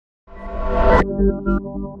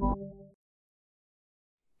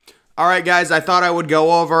All right, guys, I thought I would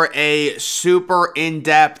go over a super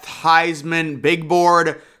in-depth Heisman big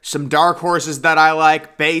board, some dark horses that I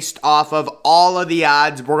like based off of all of the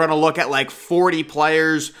odds. We're going to look at like 40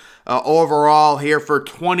 players overall here for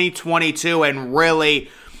 2022 and really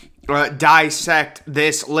dissect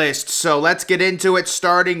this list. So let's get into it,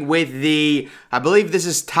 starting with I believe this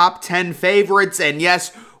is top 10 favorites, and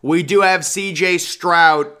yes, we do have CJ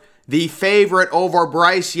Stroud, the favorite over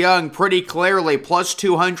Bryce Young, pretty clearly. Plus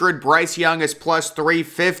 200, Bryce Young is plus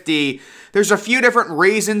 350. There's a few different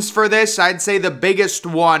reasons for this. I'd say the biggest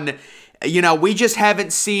one, we just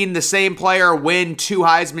haven't seen the same player win 2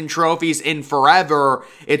 Heisman trophies in forever.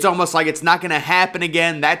 It's almost like it's not going to happen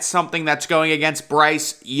again. That's something that's going against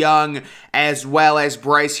Bryce Young, as well as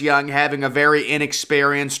Bryce Young having a very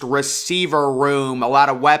inexperienced receiver room, a lot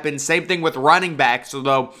of weapons. Same thing with running backs,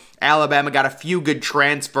 although Alabama got a few good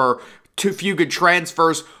transfers.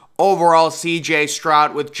 Overall, CJ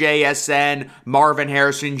Stroud with JSN, Marvin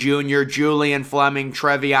Harrison Jr., Julian Fleming,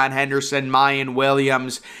 Trevion Henderson, Mayan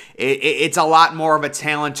Williams. It's a lot more of a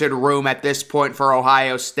talented room at this point for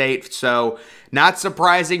Ohio State, so not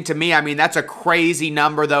surprising to me. I mean, that's a crazy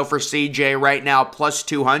number, though, for CJ right now, plus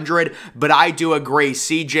 200, but I do agree.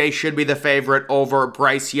 CJ should be the favorite over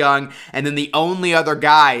Bryce Young, and then the only other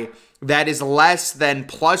guy that is less than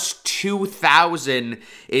plus 2,000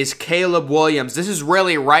 is Caleb Williams. This is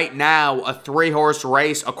really right now a 3-horse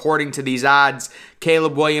race according to these odds.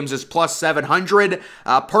 Caleb Williams is plus 700.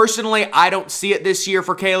 Personally, I don't see it this year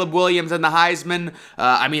for Caleb Williams in the Heisman.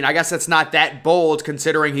 I mean, I guess that's not that bold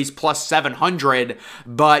considering he's plus 700,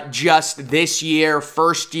 but just this year,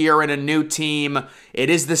 first year in a new team, it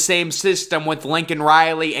is the same system with Lincoln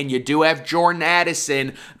Riley, and you do have Jordan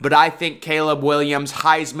Addison, but I think Caleb Williams'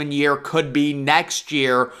 Heisman year could be next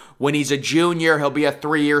year. When he's a junior, he'll be a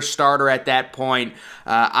 3-year starter at that point.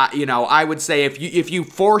 I would say if you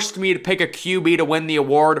forced me to pick a QB to win the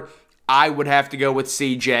award, I would have to go with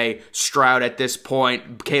CJ Stroud at this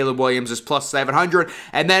point. Caleb Williams is plus 700.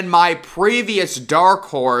 And then my previous dark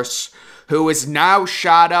horse, who is now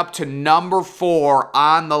shot up to number 4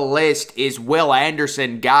 on the list, is Will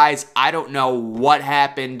Anderson. Guys, I don't know what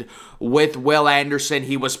happened with Will Anderson.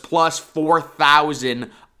 He was plus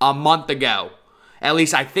 4,000 a month ago. At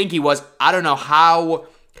least I think he was. I don't know how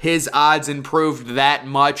his odds improved that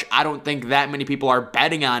much. I don't think that many people are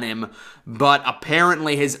betting on him. But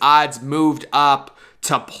apparently his odds moved up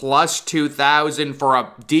to plus 2,000 for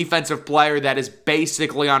a defensive player that is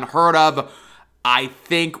basically unheard of. I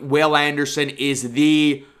think Will Anderson is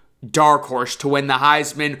the dark horse to win the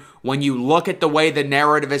Heisman when you look at the way the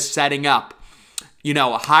narrative is setting up.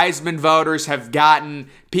 Heisman voters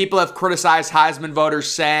people have criticized Heisman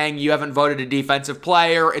voters saying you haven't voted a defensive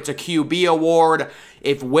player, it's a QB award.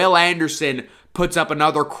 If Will Anderson puts up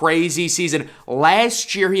another crazy season,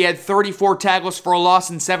 last year he had 34 tackles for a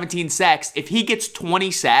loss and 17 sacks. If he gets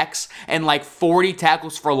 20 sacks and like 40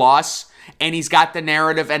 tackles for loss, and he's got the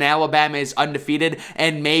narrative and Alabama is undefeated,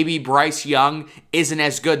 and maybe Bryce Young isn't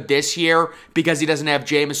as good this year because he doesn't have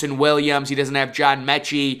Jameson Williams, he doesn't have John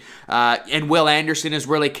Mechie, and Will Anderson is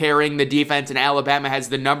really carrying the defense, and Alabama has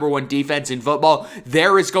the #1 defense in football,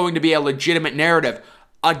 there is going to be a legitimate narrative.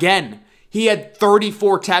 Again, he had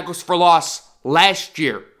 34 tackles for loss last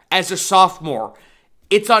year as a sophomore.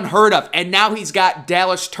 It's unheard of, and now he's got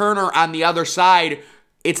Dallas Turner on the other side.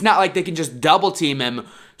 It's not like they can just double team him.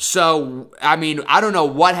 So, I mean, I don't know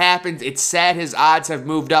what happens. It's sad his odds have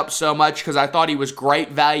moved up so much because I thought he was great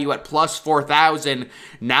value at plus 4,000.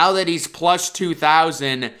 Now that he's plus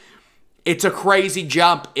 2,000, it's a crazy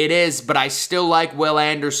jump. It is, but I still like Will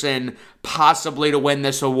Anderson possibly to win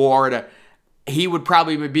this award. He would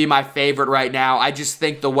probably be my favorite right now. I just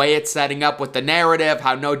think the way it's setting up with the narrative,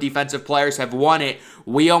 how no defensive players have won it,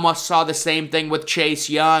 we almost saw the same thing with Chase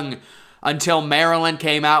Young until Maryland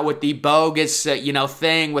came out with the bogus,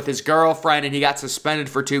 thing with his girlfriend, and he got suspended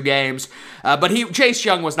for 2 games. But Chase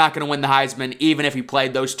Young was not going to win the Heisman, even if he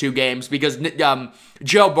played those 2 games, because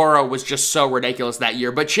Joe Burrow was just so ridiculous that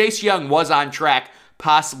year. But Chase Young was on track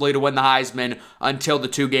possibly to win the Heisman until the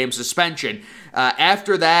 2-game suspension.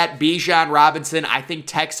 After that, Bijan Robinson, I think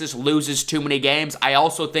Texas loses too many games. I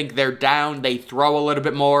also think they're down. They throw a little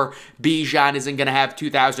bit more. Bijan isn't going to have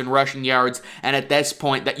 2,000 rushing yards, and at this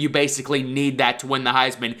point, that you basically need that to win the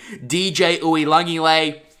Heisman. DJ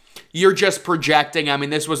Uiagalelei, you're just projecting. I mean,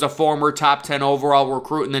 this was a former top 10 overall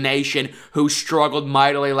recruit in the nation who struggled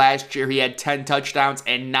mightily last year. He had 10 touchdowns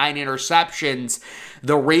and 9 interceptions.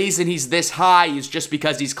 The reason he's this high is just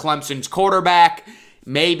because he's Clemson's quarterback.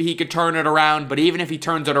 Maybe he could turn it around, but even if he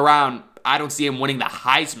turns it around, I don't see him winning the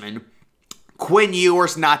Heisman. Quinn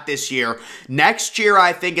Ewers, not this year. Next year,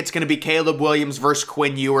 I think it's going to be Caleb Williams versus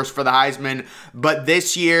Quinn Ewers for the Heisman. But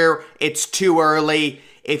this year, it's too early.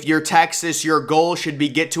 If you're Texas, your goal should be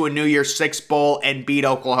get to a New Year's Six Bowl and beat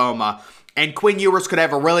Oklahoma. And Quinn Ewers could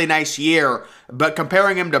have a really nice year, but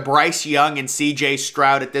comparing him to Bryce Young and C.J.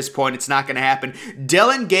 Stroud at this point, it's not going to happen.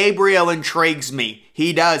 Dylan Gabriel intrigues me.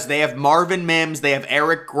 He does. They have Marvin Mims. They have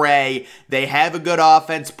Eric Gray. They have a good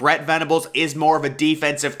offense. Brett Venables is more of a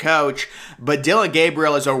defensive coach, but Dylan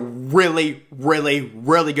Gabriel is a really, really,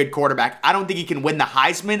 really good quarterback. I don't think he can win the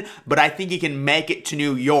Heisman, but I think he can make it to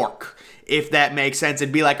New York, if that makes sense,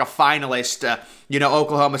 and be like a finalist.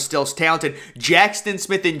 Oklahoma still's talented. Jackson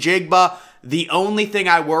Smith-Njigba, the only thing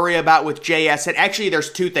I worry about with JSN, actually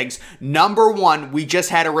there's two things. Number one, we just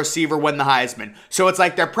had a receiver win the Heisman. So it's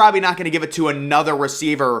like they're probably not going to give it to another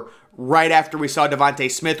receiver right after we saw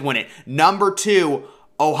Devontae Smith win it. Number two,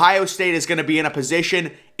 Ohio State is going to be in a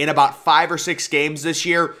position in about 5 or 6 games this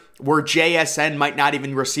year where JSN might not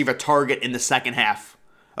even receive a target in the second half.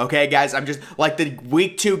 Okay, guys, I'm just like the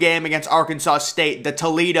Week 2 game against Arkansas State, the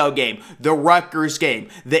Toledo game, the Rutgers game,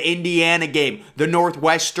 the Indiana game, the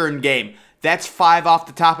Northwestern game. That's 5 off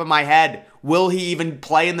the top of my head. Will he even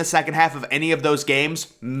play in the second half of any of those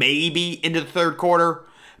games? Maybe into the third quarter.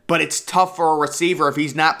 But it's tough for a receiver if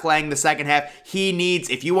he's not playing the second half. He needs,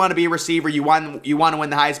 if you want to be a receiver, you want to win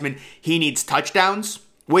the Heisman, he needs touchdowns,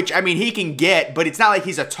 which, I mean, he can get, but it's not like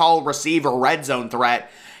he's a tall receiver, red zone threat.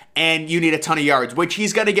 And you need a ton of yards, which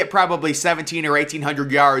he's going to get probably 1,700 or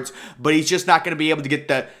 1,800 yards, but he's just not going to be able to get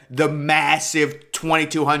the massive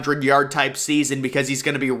 2,200 yard type season because he's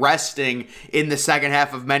going to be resting in the second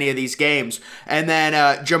half of many of these games. And then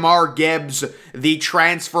Jamar Gibbs, the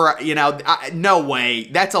transfer, no way.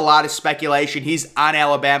 That's a lot of speculation. He's on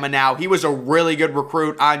Alabama now. He was a really good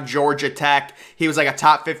recruit on Georgia Tech. He was like a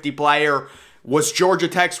top 50 player. Was Georgia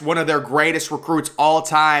Tech's one of their greatest recruits all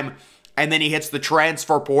time. And then he hits the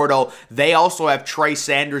transfer portal. They also have Trey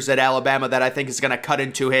Sanders at Alabama that I think is going to cut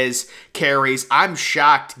into his carries. I'm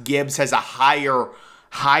shocked Gibbs has a higher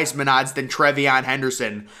Heisman odds than Trevion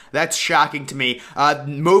Henderson. That's shocking to me.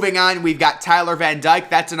 Moving on, we've got Tyler Van Dyke.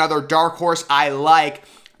 That's another dark horse I like.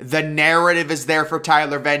 The narrative is there for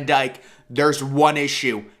Tyler Van Dyke. There's one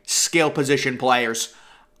issue: skill position players.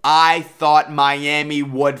 I thought Miami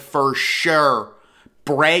would for sure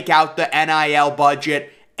break out the NIL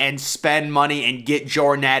budget and spend money and get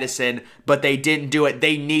Jordan Addison, but they didn't do it.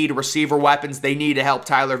 They need receiver weapons. They need to help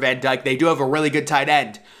Tyler Van Dyke. They do have a really good tight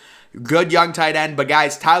end. Good young tight end, but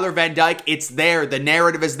guys, Tyler Van Dyke, it's there. The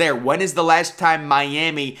narrative is there. When is the last time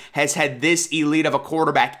Miami has had this elite of a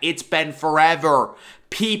quarterback? It's been forever.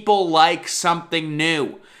 People like something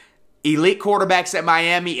new. Elite quarterbacks at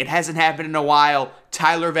Miami, it hasn't happened in a while.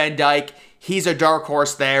 Tyler Van Dyke, he's a dark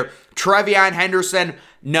horse there. Trevion Henderson,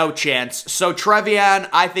 no chance. So Trevion,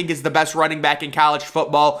 I think, is the best running back in college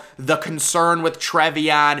football. The concern with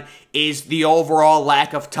Trevion is the overall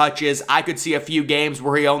lack of touches. I could see a few games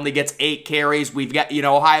where he only gets 8 carries. We've got,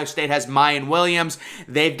 Ohio State has Mayan Williams.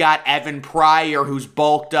 They've got Evan Pryor, who's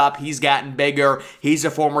bulked up. He's gotten bigger. He's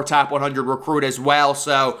a former top 100 recruit as well.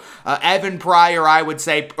 So Evan Pryor, I would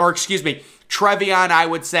say, Trevion, I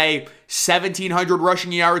would say 1,700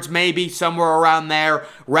 rushing yards, maybe, somewhere around there.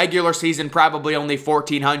 Regular season, probably only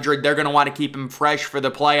 1,400. They're going to want to keep him fresh for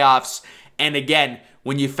the playoffs. And again,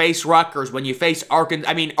 when you face Rutgers, when you face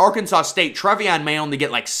Arkansas State, Trevion may only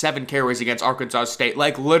get like 7 carries against Arkansas State,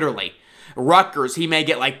 like literally. Rutgers, he may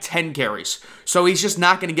get like 10 carries. So he's just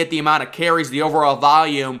not going to get the amount of carries, the overall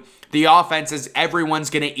volume. The offense is everyone's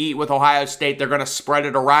going to eat with Ohio State. They're going to spread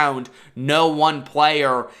it around. No one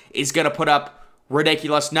player is going to put up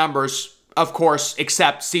ridiculous numbers, of course,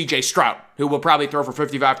 except C.J. Stroud, who will probably throw for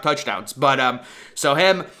 55 touchdowns. But, so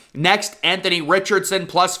him. Next, Anthony Richardson,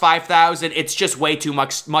 plus 5,000. It's just way too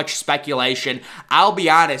much speculation. I'll be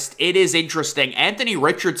honest, it is interesting. Anthony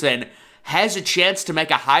Richardson has a chance to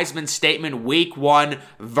make a Heisman statement Week 1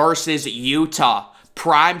 versus Utah.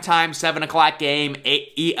 Primetime 7 o'clock game,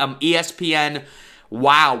 ESPN.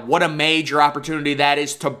 Wow, what a major opportunity that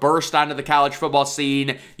is to burst onto the college football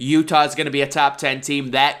scene. Utah is going to be a top 10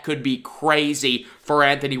 team. That could be crazy for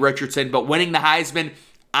Anthony Richardson. But winning the Heisman,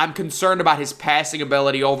 I'm concerned about his passing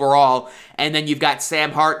ability overall. And then you've got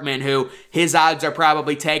Sam Hartman, who his odds are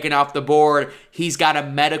probably taken off the board. He's got a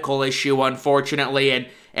medical issue, unfortunately,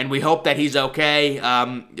 and we hope that he's okay,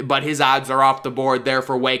 but his odds are off the board there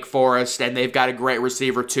for Wake Forest, and they've got a great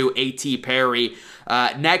receiver too, A.T. Perry.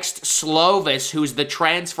 Next, Slovis, who's the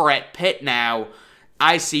transfer at Pitt now.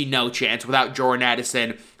 I see no chance without Jordan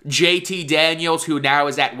Addison. JT Daniels, who now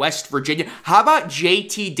is at West Virginia. How about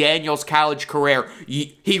JT Daniels' college career?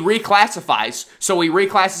 He reclassifies. So he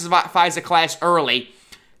reclassifies a class early.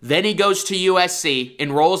 Then he goes to USC,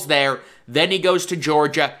 enrolls there. Then he goes to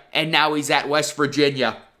Georgia, and now he's at West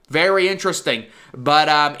Virginia. Very interesting.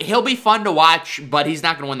 But he'll be fun to watch, but he's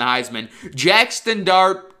not going to win the Heisman. Jackson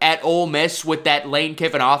Dart at Ole Miss with that Lane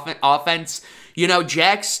Kiffin offense. You know,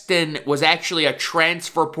 Jackson was actually a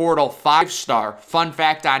transfer portal 5-star. Fun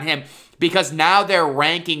fact on him. Because now they're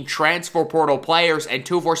ranking transfer portal players, and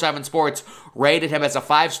 247 Sports rated him as a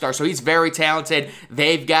 5-star. So he's very talented.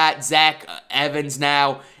 They've got Zach Evans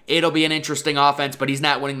now. It'll be an interesting offense, but he's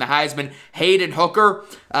not winning the Heisman. Hayden Hooker,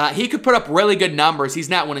 he could put up really good numbers. He's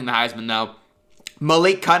not winning the Heisman, though.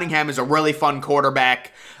 Malik Cunningham is a really fun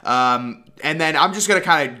quarterback. And then I'm just going to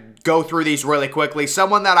kind of go through these really quickly.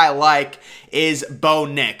 Someone that I like is Bo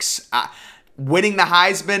Nix. Winning the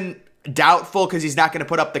Heisman, doubtful because he's not going to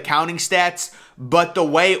put up the counting stats, but the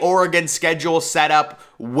way Oregon's schedule is set up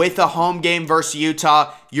with a home game versus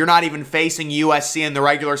Utah, you're not even facing USC in the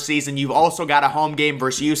regular season. You've also got a home game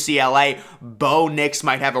versus UCLA. Bo Nix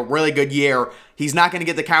might have a really good year. He's not going to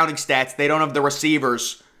get the counting stats. They don't have the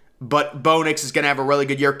receivers, but Bo Nix is going to have a really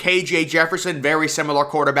good year. KJ Jefferson, very similar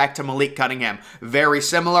quarterback to Malik Cunningham. Very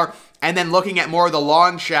similar. And then looking at more of the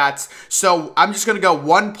long shots, so I'm just going to go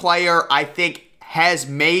one player I think has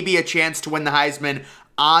maybe a chance to win the Heisman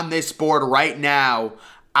on this board right now.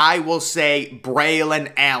 I will say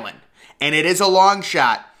Braylon Allen. And it is a long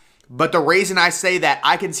shot, but the reason I say that,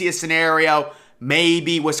 I can see a scenario,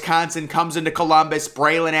 maybe Wisconsin comes into Columbus,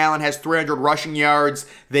 Braylon Allen has 300 rushing yards,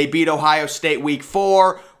 they beat Ohio State week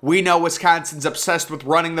 4, we know Wisconsin's obsessed with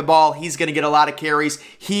running the ball, he's going to get a lot of carries,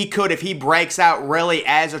 he could, if he breaks out really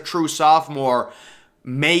as a true sophomore,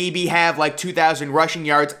 maybe have like 2,000 rushing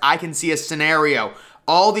yards. I can see a scenario.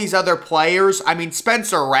 All these other players, I mean,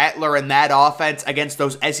 Spencer Rattler in that offense against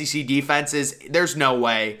those SEC defenses, there's no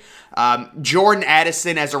way. Jordan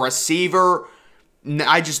Addison as a receiver,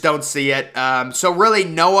 I just don't see it. So really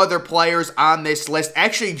no other players on this list.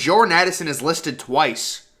 Actually, Jordan Addison is listed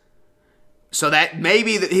twice. So that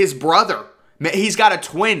maybe his brother, he's got a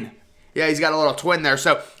twin. Yeah, he's got a little twin there.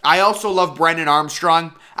 So I also love Brendan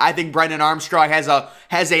Armstrong. I think Brendan Armstrong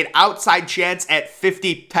has an outside chance at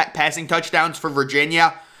 50 passing touchdowns for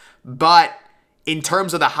Virginia. But in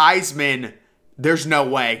terms of the Heisman, there's no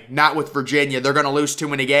way. Not with Virginia. They're going to lose too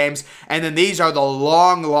many games. And then these are the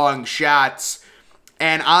long, long shots.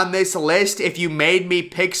 And on this list, if you made me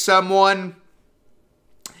pick someone,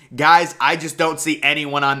 guys, I just don't see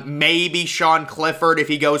anyone on. Maybe Sean Clifford if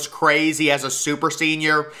he goes crazy as a super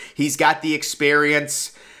senior. He's got the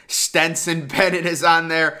experience. Stenson Bennett is on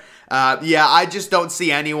there. Yeah, I just don't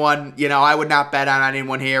see anyone. You know, I would not bet on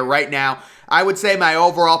anyone here right now. I would say my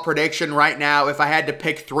overall prediction right now, if I had to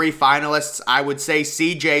pick 3 finalists, I would say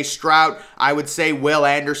C.J. Stroud, I would say Will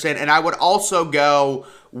Anderson, and I would also go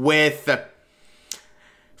with,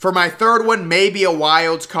 for my third one, maybe a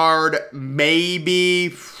wild card,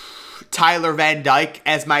 maybe Tyler Van Dyke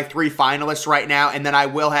as my 3 finalists right now, and then I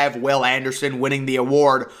will have Will Anderson winning the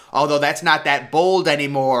award, although that's not that bold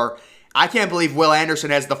anymore. I can't believe Will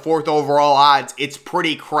Anderson has the 4th overall odds. It's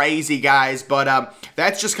pretty crazy, guys, but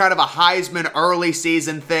that's just kind of a Heisman early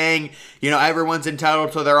season thing. You know, everyone's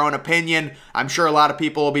entitled to their own opinion. I'm sure a lot of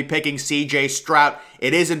people will be picking C.J. Stroud.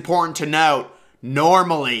 It is important to note,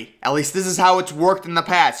 normally, at least this is how it's worked in the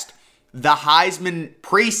past, the Heisman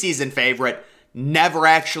preseason favorite never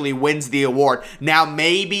actually wins the award. Now,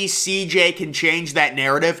 maybe CJ can change that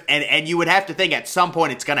narrative, and you would have to think at some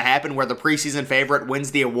point it's going to happen where the preseason favorite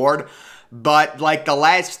wins the award, but like the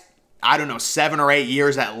last, I don't know, 7 or 8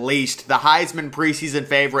 years at least, the Heisman preseason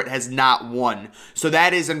favorite has not won. So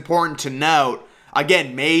that is important to note.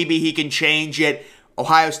 Again, maybe he can change it.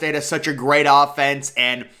 Ohio State has such a great offense,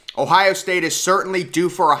 and Ohio State is certainly due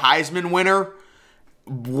for a Heisman winner.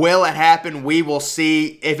 Will it happen? We will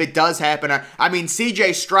see. If it does happen, I mean,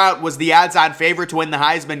 C.J. Stroud was the odds-on favorite to win the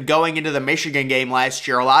Heisman going into the Michigan game last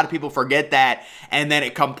year. A lot of people forget that, and then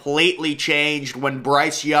it completely changed when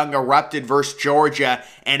Bryce Young erupted versus Georgia,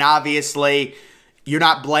 and obviously, you're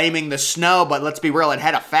not blaming the snow, but let's be real, it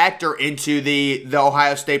had a factor into the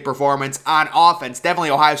Ohio State performance on offense. Definitely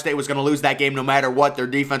Ohio State was going to lose that game no matter what. Their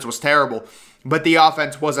defense was terrible, but the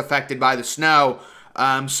offense was affected by the snow.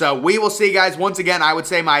 So we will see, guys. Once again, I would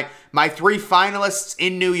say my 3 finalists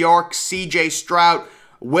in New York, C.J. Stroud,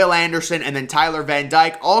 Will Anderson, and then Tyler Van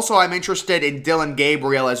Dyke. Also, I'm interested in Dillon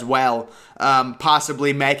Gabriel as well,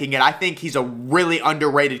 possibly making it. I think he's a really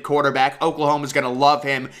underrated quarterback. Oklahoma's going to love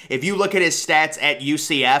him. If you look at his stats at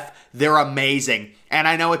UCF, they're amazing. And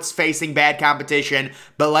I know it's facing bad competition,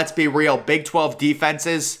 but let's be real. Big 12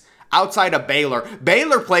 defenses, outside of Baylor.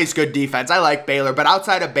 Baylor plays good defense. I like Baylor, but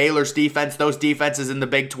outside of Baylor's defense, those defenses in the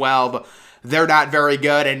Big 12, they're not very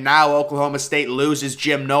good, and now Oklahoma State loses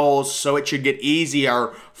Jim Knowles, so it should get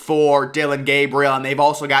easier for Dillon Gabriel, and they've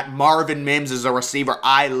also got Marvin Mims as a receiver.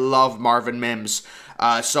 I love Marvin Mims,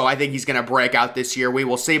 so I think he's going to break out this year. We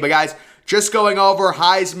will see. But guys, just going over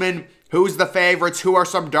Heisman, who's the favorites, who are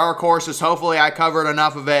some dark horses. Hopefully I covered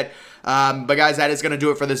enough of it. But guys, that is going to do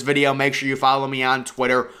it for this video. Make sure you follow me on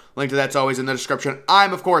Twitter. Link to that's always in the description.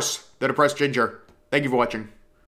 I'm, of course, the Depressed Ginger. Thank you for watching.